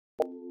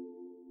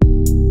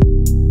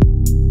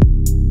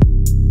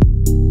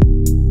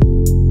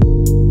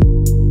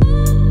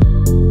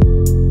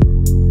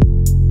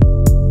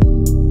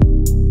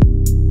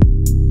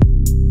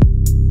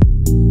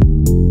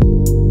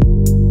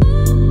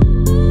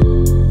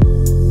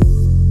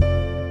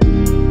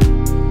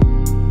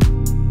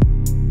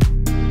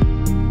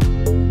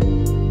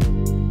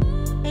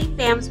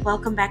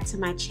welcome back to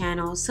my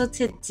channel. So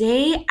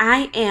today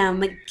I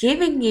am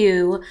giving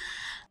you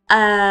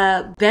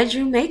a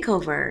bedroom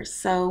makeover.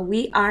 So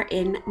we are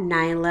in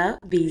Nyla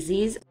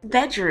Beezy's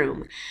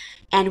bedroom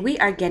and we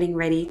are getting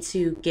ready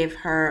to give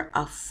her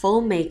a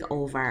full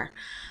makeover.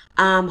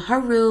 Her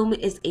room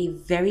is a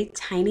very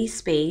tiny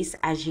space,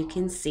 as you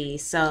can see.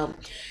 So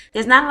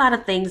there's not a lot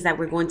of things that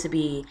we're going to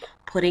be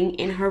putting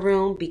in her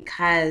room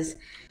because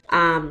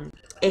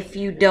if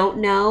you don't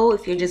know,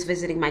 if you're just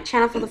visiting my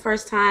channel for the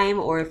first time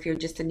or if you're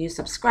just a new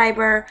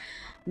subscriber,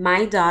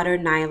 my daughter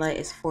Nyla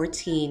is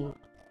 14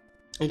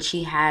 and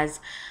she has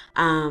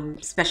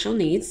special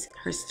needs.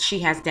 She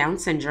has Down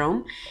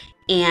syndrome,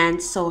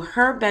 and so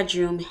her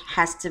bedroom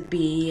has to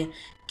be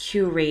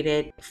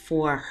curated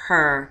for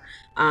her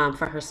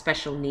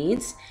special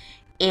needs.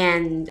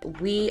 And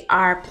we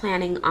are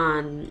planning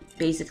on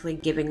basically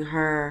giving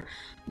her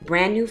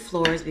brand new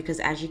floors because,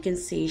 as you can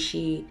see,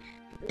 she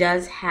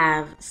does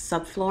have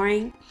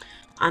subflooring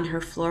on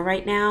her floor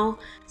right now.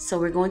 So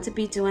we're going to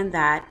be doing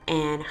that,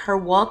 and her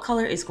wall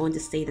color is going to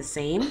stay the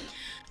same,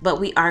 but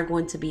we are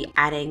going to be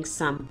adding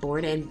some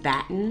board and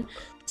batten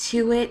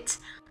to it,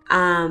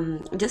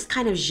 just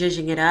kind of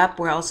zhuzhing it up.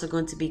 We're also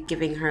going to be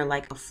giving her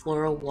like a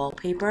floral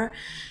wallpaper.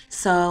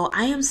 So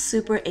I am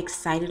super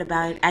excited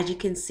about it. As you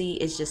can see,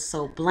 it's just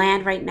so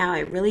bland right now.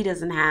 It really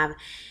doesn't have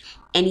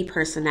any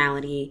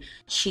personality.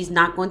 She's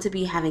not going to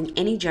be having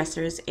any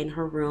dressers in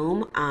her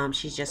room.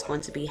 She's just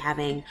going to be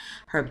having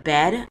her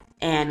bed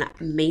and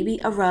maybe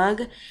a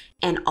rug.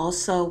 And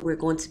also we're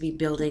going to be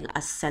building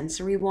a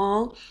sensory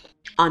wall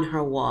on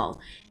her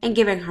wall and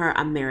giving her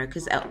a mirror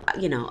because,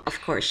 you know,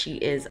 of course she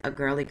is a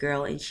girly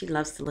girl and she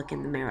loves to look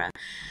in the mirror.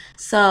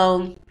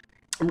 So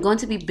I'm going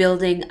to be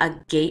building a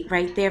gate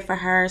right there for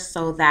her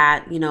so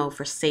that, you know,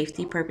 for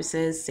safety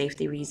purposes,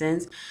 safety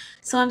reasons.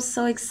 So I'm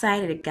so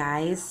excited,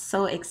 guys,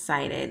 so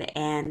excited.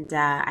 And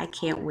I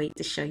can't wait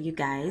to show you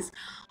guys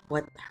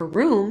what her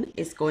room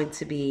is going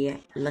to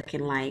be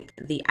looking like,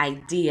 the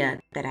idea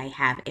that I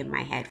have in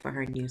my head for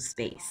her new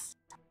space.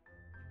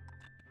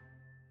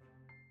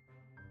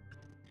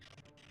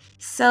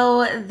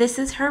 So this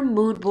is her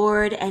mood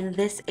board, and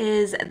this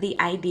is the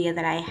idea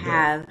that I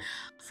have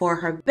for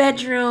her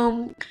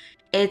bedroom.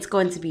 It's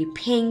going to be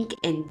pink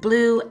and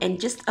blue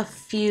and just a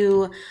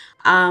few,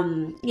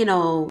 you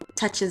know,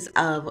 touches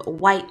of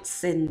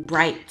whites and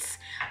brights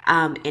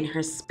in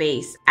her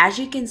space. As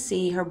you can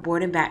see, her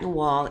board and batten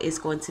wall is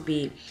going to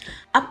be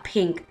a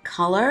pink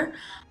color.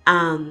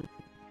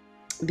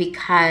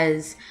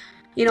 Because,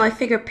 you know, I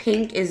figure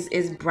pink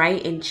is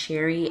bright and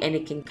cherry and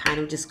it can kind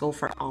of just go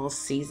for all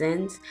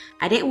seasons.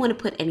 I didn't want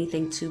to put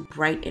anything too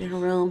bright in her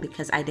room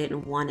because I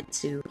didn't want it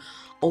to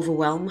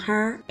overwhelm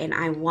her, and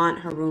I want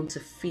her room to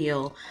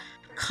feel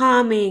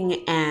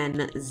calming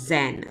and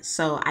zen.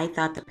 So I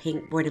thought the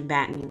pink board and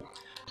batten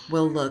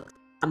will look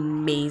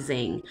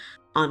amazing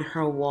on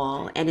her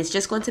wall, and it's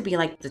just going to be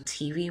like the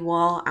TV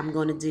wall. I'm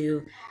going to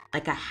do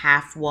like a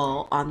half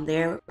wall on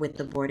there with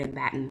the board and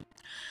batten.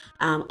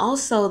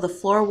 Also, the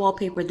floral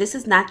wallpaper, this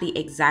is not the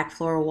exact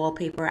floral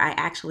wallpaper. I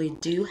actually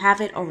do have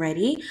it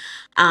already,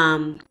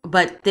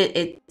 but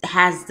it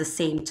has the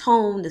same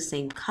tone, the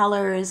same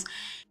colors,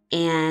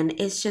 and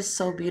it's just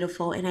so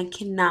beautiful. And I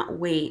cannot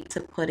wait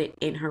to put it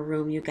in her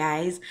room, you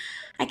guys.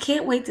 I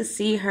can't wait to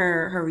see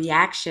her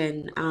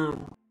reaction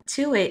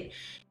to it,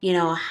 you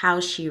know, how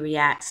she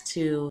reacts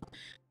to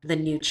the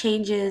new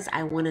changes.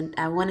 I want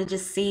to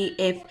just see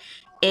if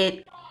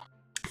it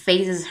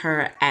phases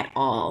her at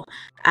all.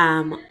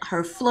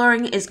 Her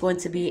flooring is going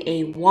to be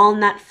a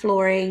walnut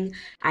flooring.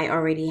 I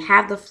already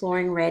have the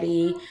flooring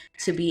ready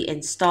to be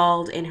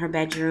installed in her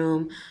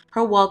bedroom.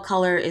 Her wall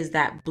color is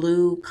that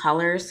blue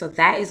color, so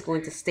that is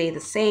going to stay the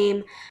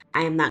same.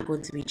 I am not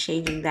going to be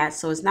changing that,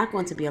 so it's not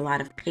going to be a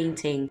lot of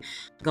painting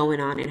going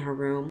on in her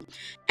room.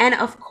 And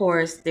of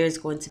course, there's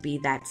going to be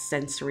that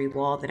sensory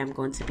wall that I'm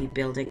going to be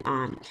building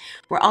on.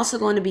 We're also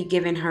going to be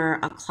giving her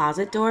a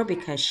closet door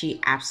because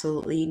she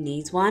absolutely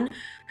needs one.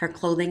 Her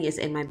clothing is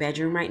in my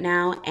bedroom right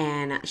now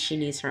and she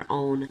needs her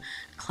own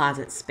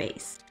closet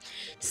space.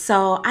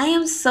 So I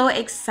am so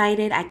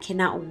excited. I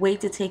cannot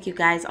wait to take you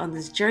guys on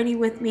this journey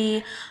with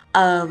me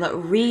of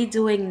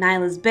redoing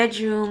Nyla's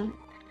bedroom,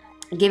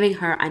 giving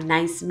her a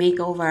nice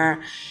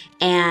makeover,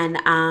 and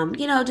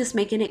you know, just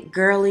making it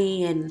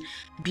girly and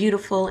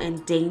beautiful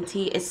and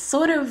dainty. It's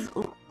sort of,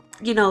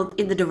 you know,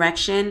 in the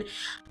direction,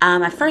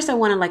 at first I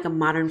wanted like a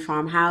modern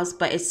farmhouse,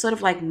 but it's sort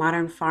of like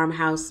modern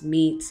farmhouse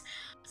meets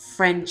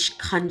French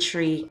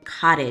country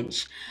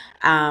cottage.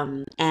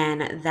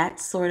 And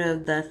that's sort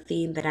of the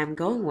theme that I'm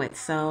going with.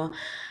 So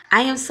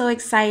I am so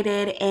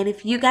excited. And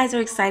if you guys are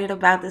excited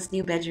about this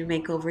new bedroom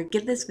makeover,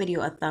 give this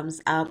video a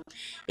thumbs up.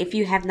 If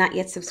you have not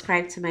yet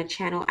subscribed to my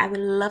channel, I would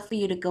love for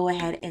you to go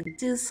ahead and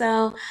do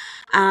so.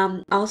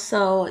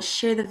 Also,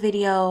 share the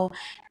video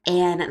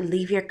and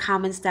leave your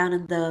comments down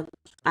in the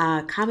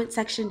comment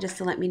section just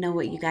to let me know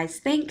what you guys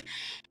think.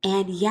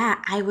 And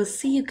yeah, I will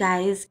see you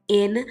guys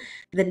in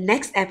the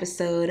next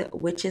episode,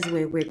 which is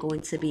where we're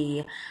going to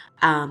be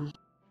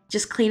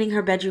just cleaning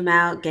her bedroom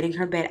out, getting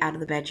her bed out of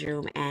the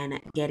bedroom, and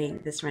getting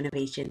this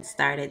renovation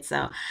started.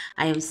 So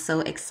I am so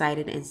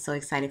excited and so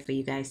excited for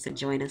you guys to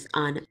join us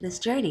on this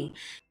journey.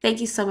 Thank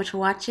you so much for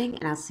watching,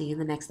 and I'll see you in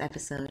the next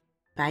episode.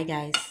 Bye,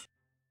 guys.